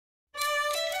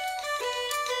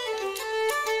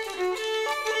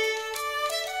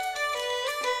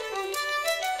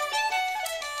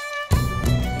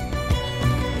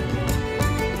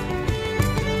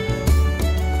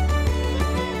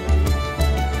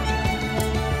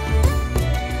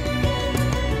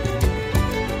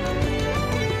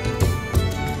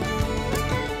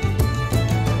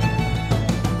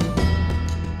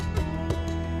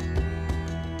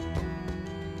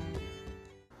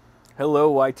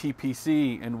Hello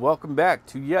YTPC, and welcome back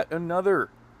to yet another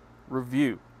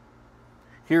review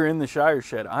here in the Shire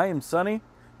Shed. I am Sunny,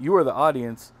 you are the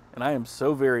audience, and I am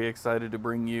so very excited to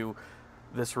bring you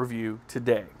this review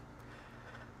today.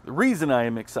 The reason I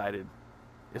am excited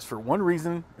is for one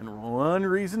reason and one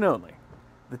reason only.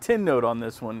 The tin note on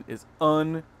this one is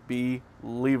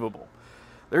unbelievable.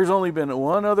 There's only been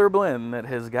one other blend that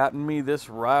has gotten me this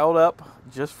riled up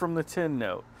just from the tin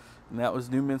note, and that was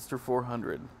Newminster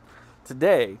 400.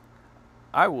 Today,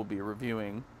 I will be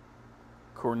reviewing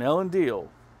Cornell and Diehl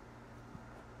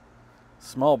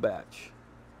Small Batch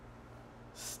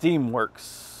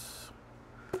Steamworks.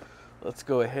 Let's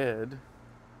go ahead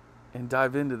and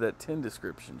dive into that tin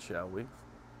description, shall we?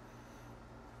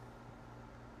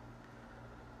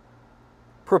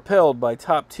 Propelled by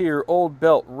top-tier Old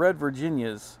Belt Red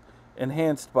Virginias,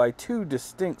 enhanced by two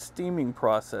distinct steaming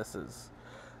processes,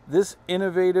 this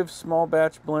innovative small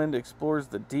batch blend explores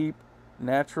the deep,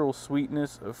 natural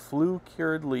sweetness of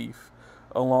flue-cured leaf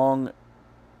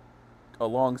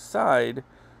alongside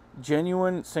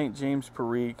genuine St. James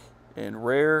Perique and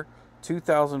rare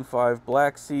 2005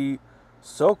 Black Sea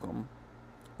Sokum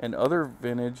and other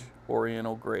vintage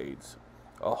Oriental grades.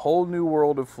 A whole new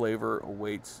world of flavor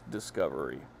awaits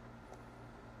discovery.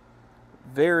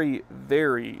 Very,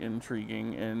 very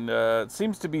intriguing, and it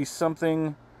seems to be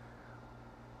something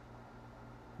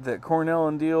that Cornell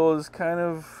and Diehl is kind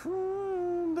of,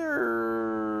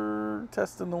 they're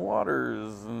testing the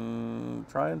waters and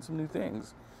trying some new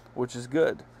things, which is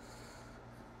good.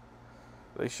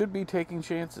 They should be taking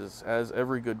chances, as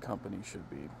every good company should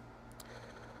be.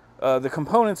 The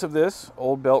components of this: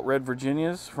 Old Belt Red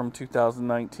Virginias from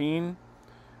 2019,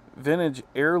 Vintage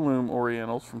Heirloom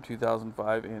Orientals from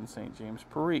 2005, and St. James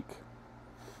Perique.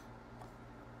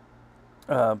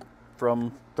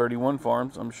 From 31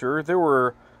 farms, I'm sure. There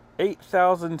were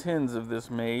 8,000 tins of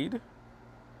this made,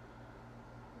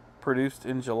 produced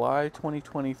in July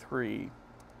 2023.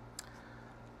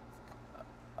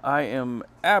 I am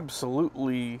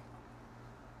absolutely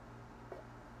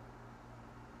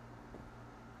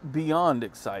beyond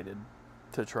excited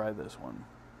to try this one.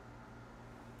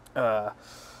 I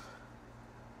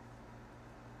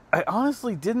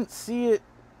honestly didn't see it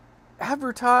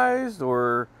advertised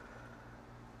or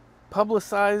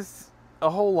publicized a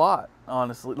whole lot,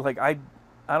 honestly. Like, I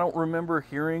don't remember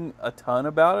hearing a ton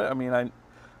about it. I mean,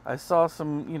 I saw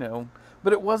some,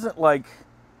 but it wasn't like,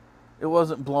 it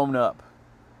wasn't blown up.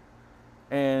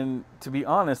 And to be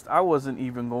honest, I wasn't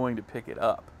even going to pick it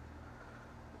up,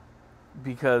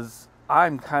 because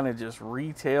I'm kind of just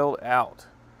retailed out.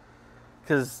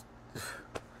 Because,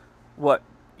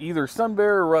 either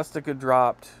Sunbear or Rustica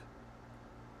dropped,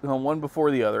 one before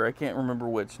the other. I can't remember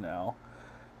which now.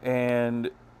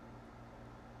 And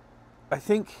I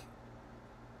think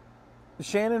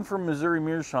Shannon from Missouri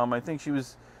Meerschaum, I think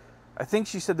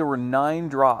she said there were 9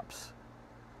 drops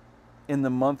in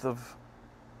the month of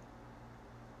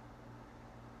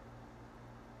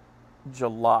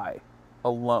July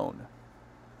alone,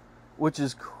 which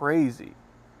is crazy.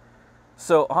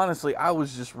 So honestly, I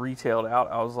was just retailed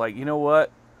out. I was like, you know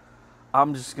what?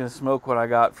 I'm just going to smoke what I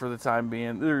got for the time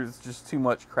being. There's just too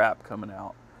much crap coming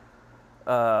out.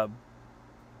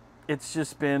 It's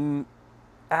just been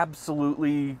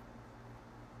absolutely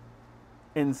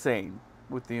insane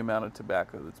with the amount of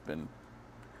tobacco that's been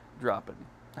dropping.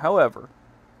 However,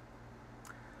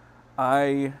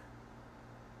 I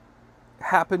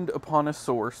happened upon a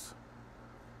source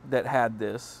that had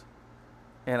this,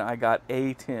 and I got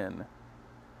a tin,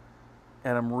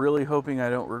 and I'm really hoping I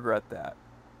don't regret that.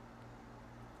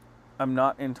 I'm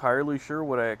not entirely sure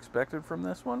what I expected from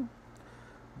this one,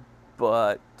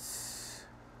 but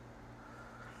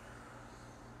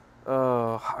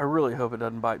I really hope it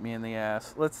doesn't bite me in the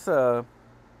ass. Let's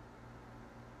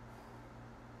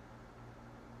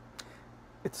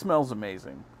it smells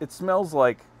amazing. It smells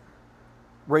like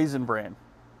Raisin Bran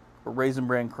or Raisin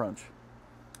Bran Crunch.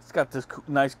 It's got this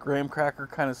nice graham cracker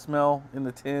kind of smell in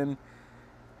the tin,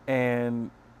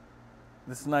 and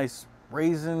this nice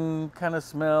raisin kind of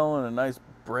smell, and a nice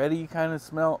bready kind of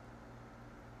smell.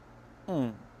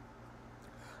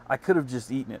 I could have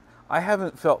just eaten it. I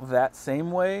haven't felt that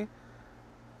same way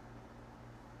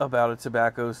about a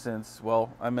tobacco since,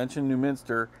 well, I mentioned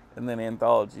Newminster, and then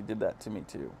Anthology did that to me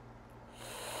too.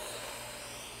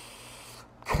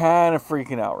 Kind of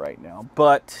freaking out right now,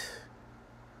 but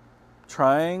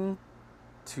trying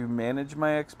to manage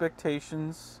my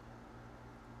expectations.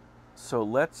 So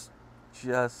let's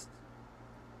just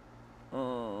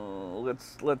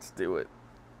let's do it.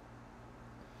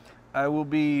 I will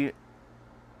be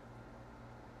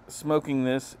smoking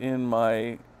this in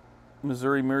my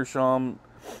Missouri Meerschaum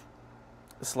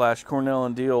 / Cornell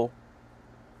and Diehl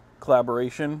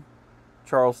collaboration,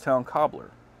 Charlestown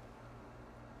Cobbler.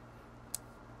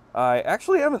 I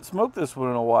actually haven't smoked this one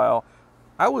in a while.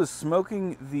 I was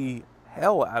smoking the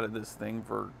hell out of this thing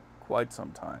for quite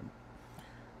some time.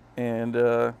 And,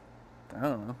 I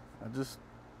don't know. I just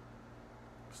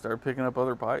started picking up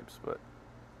other pipes, but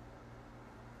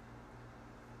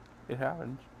it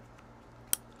happens.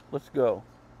 Let's go.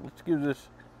 Let's give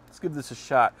this a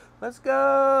shot. Let's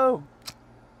go!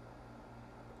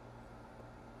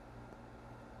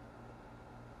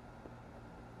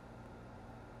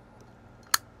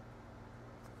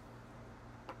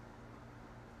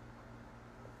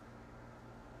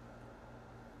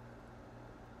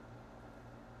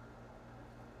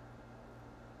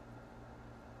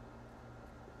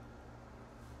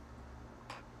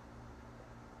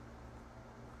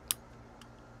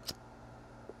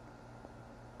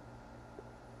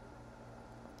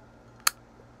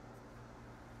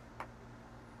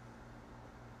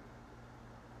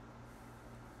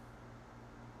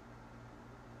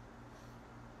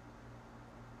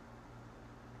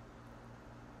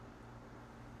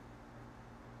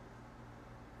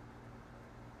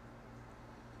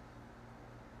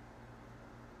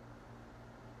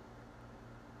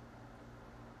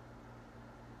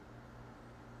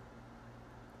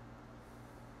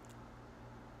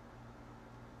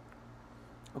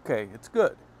 Okay, it's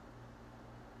good.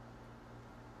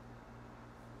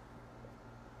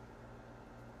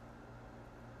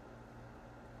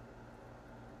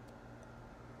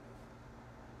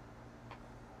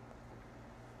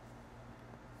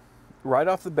 Right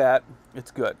off the bat, it's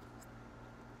good.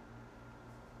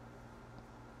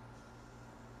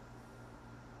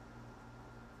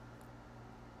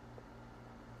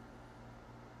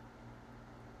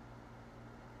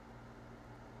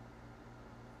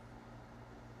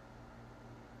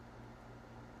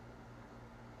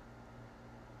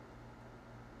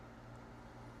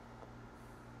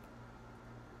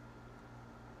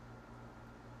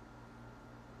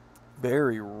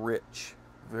 Very rich,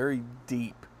 very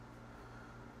deep,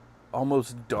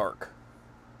 almost dark.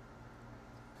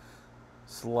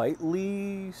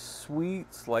 Slightly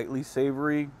sweet, slightly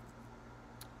savory,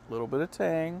 a little bit of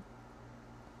tang.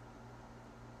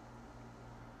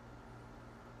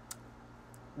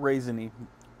 Raisiny,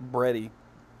 bready.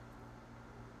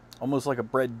 Almost like a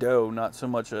bread dough, not so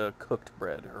much a cooked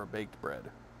bread or a baked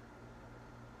bread.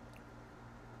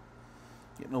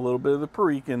 Getting a little bit of the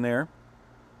perique in there.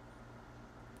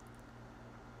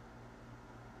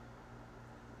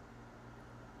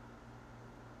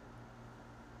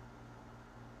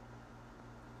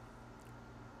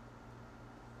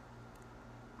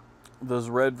 Those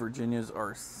red Virginias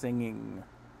are singing.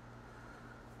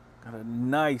 Got a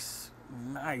nice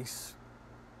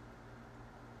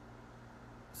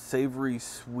savory,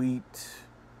 sweet.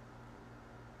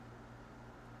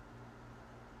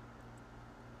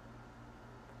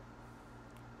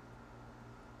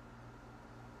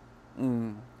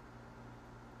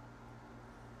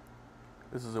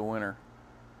 This is a winner.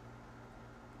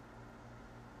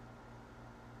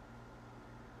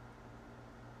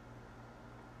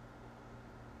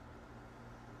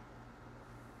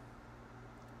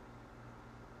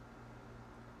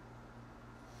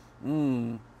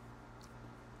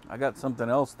 I got something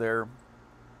else there.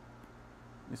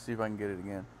 Let me see if I can get it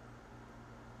again.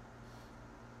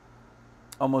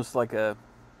 Almost like a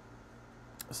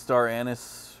star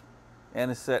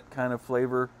anisette kind of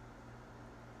flavor.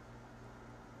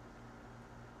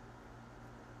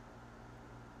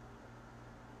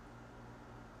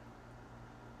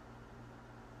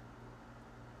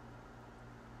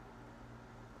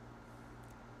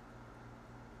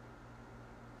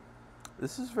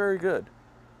 This is very good.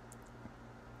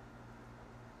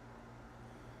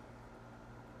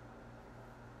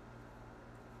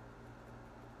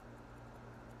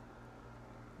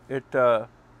 It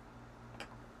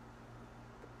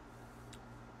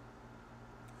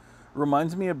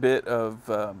reminds me a bit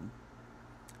of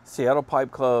Seattle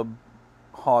Pipe Club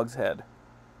Hogshead.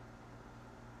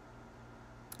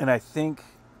 And I think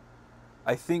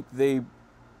they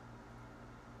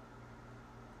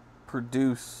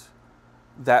produce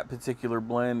that particular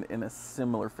blend in a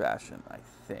similar fashion, I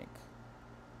think.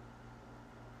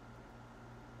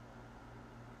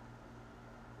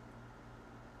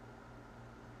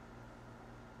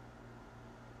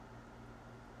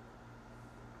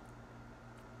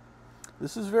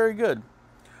 This is very good.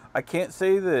 I can't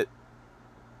say that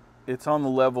it's on the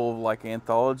level of like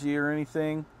Anthology or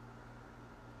anything,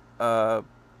 but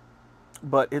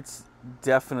it's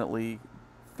definitely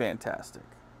fantastic.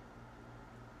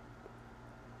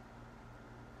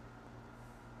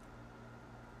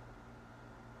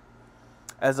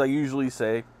 as I usually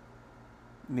say,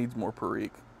 needs more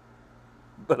Perique.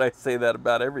 But I say that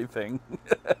about everything.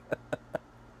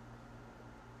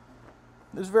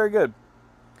 It's very good.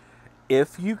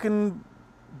 If you can,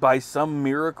 by some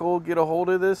miracle, get a hold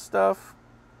of this stuff,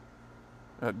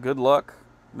 good luck,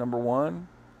 number one.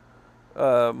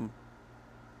 Because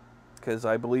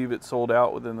I believe it sold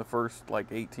out within the first, like,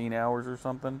 18 hours or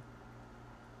something.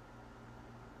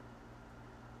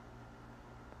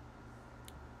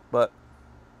 But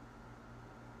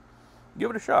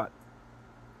give it a shot.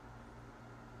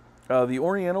 The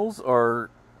Orientals are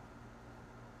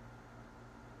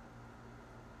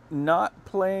not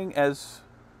playing as...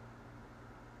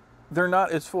 They're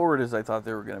not as forward as I thought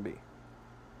they were going to be.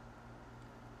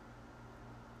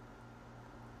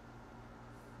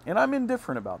 And I'm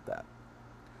indifferent about that.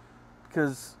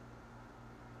 Because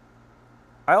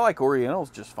I like Orientals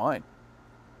just fine.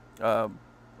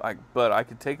 But I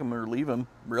could take them or leave them,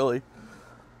 really.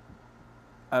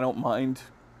 I don't mind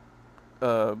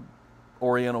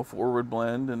Oriental forward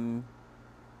blend, and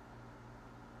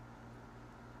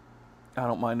I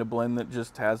don't mind a blend that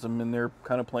just has them in there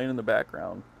kind of playing in the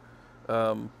background.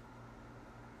 You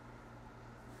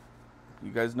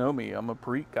guys know me. I'm a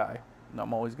Perique guy, and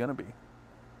I'm always going to be.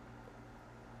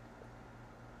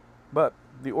 But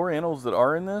the Orientals that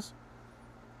are in this,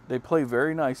 they play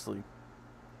very nicely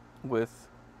with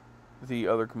the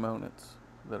other components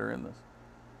that are in this.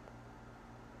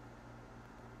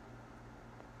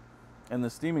 And the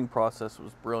steaming process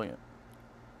was brilliant.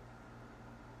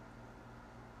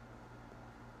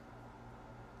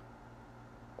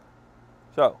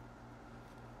 So,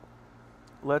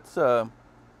 let's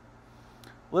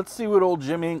see what old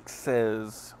Jim Ink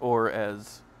says, or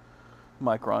as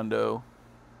Mike Rondo,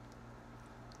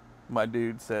 my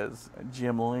dude, says,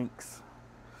 Jim Links.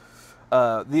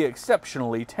 The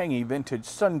exceptionally tangy vintage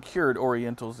sun-cured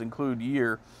Orientals include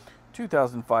year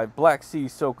 2005 Black Sea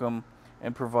Soakum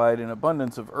and provide an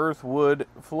abundance of earth, wood,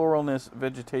 floralness,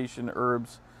 vegetation,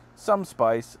 herbs, some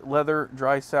spice, leather,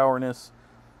 dry sourness,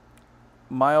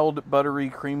 mild, buttery,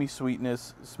 creamy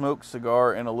sweetness, smoked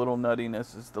cigar, and a little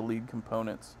nuttiness is the lead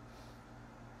components.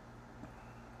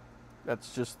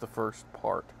 That's just the first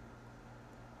part.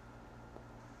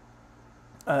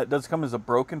 It does come as a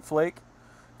broken flake,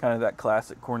 kind of that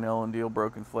classic Cornell and Diehl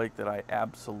broken flake that I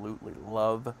absolutely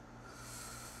love.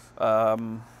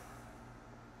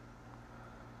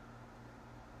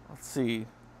 Let's see.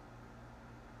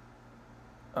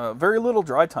 Very little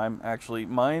dry time, actually.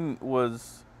 Mine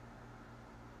was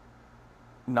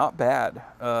not bad,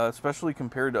 especially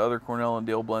compared to other Cornell and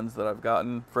Diehl blends that I've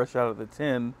gotten fresh out of the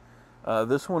tin.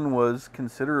 This one was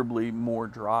considerably more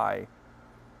dry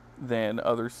than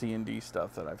other C&D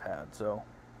stuff that I've had, so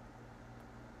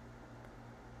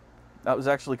that was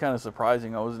actually kind of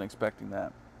surprising. I wasn't expecting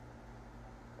that.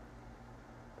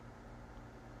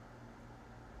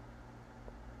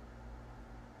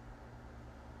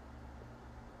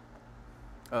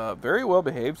 Very well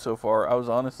behaved so far. I was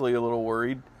honestly a little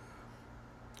worried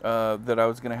that I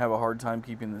was going to have a hard time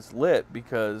keeping this lit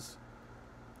because,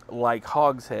 like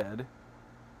Hogshead,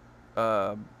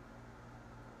 or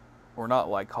not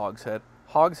like Hogshead,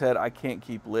 Hogshead I can't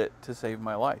keep lit to save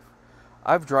my life.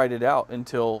 I've dried it out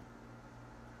until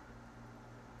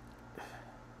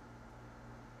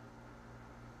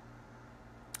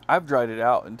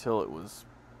it was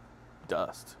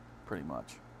dust, pretty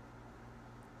much.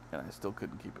 And I still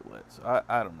couldn't keep it lit. So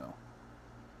I don't know.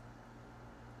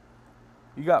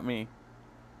 You got me.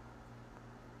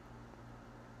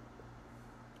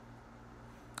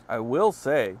 I will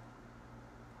say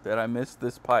that I missed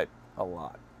this pipe a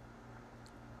lot.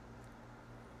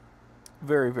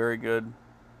 Very, very good.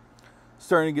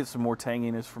 Starting to get some more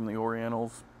tanginess from the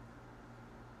Orientals.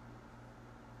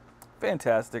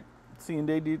 Fantastic.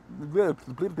 C&D.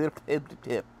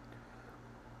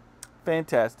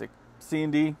 Fantastic.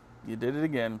 C&D, you did it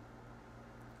again.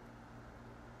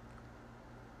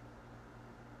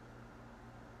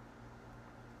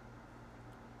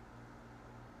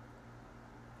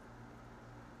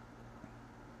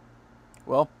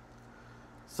 Well,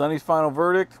 Sonny's final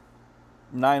verdict,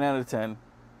 9 out of 10.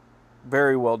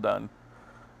 Very well done.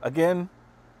 Again,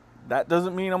 that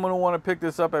doesn't mean I'm going to want to pick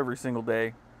this up every single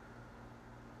day.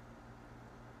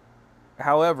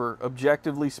 However,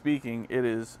 objectively speaking, it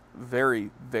is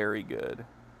very, very good.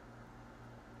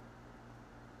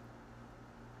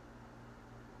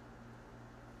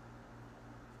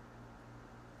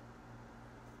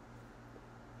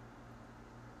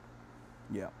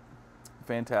 Yeah,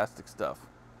 fantastic stuff.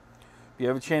 If you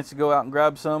have a chance to go out and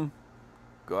grab some,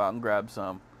 go out and grab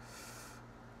some.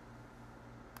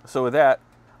 So with that,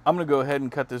 I'm going to go ahead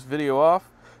and cut this video off.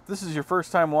 If this is your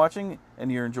first time watching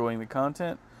and you're enjoying the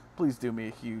content, please do me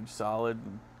a huge solid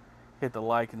and hit the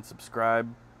like and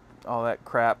subscribe, all that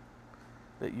crap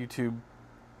that YouTube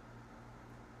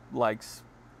likes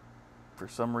for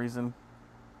some reason.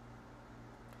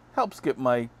 Helps get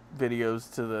my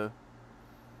videos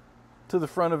to the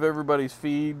front of everybody's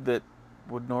feed that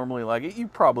would normally like it. You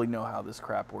probably know how this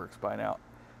crap works by now.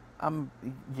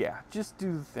 Yeah, just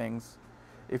do the things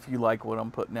if you like what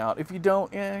I'm putting out. If you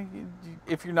don't,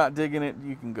 if you're not digging it,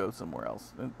 you can go somewhere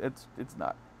else. It's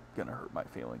not gonna hurt my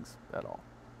feelings at all.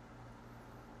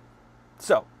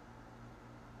 So,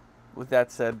 with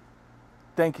that said,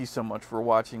 thank you so much for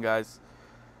watching, guys.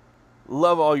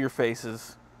 Love all your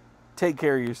faces. Take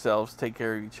care of yourselves. Take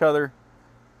care of each other.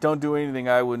 Don't do anything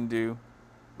I wouldn't do.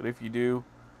 But if you do,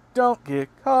 don't get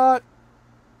caught.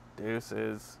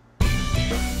 Deuces.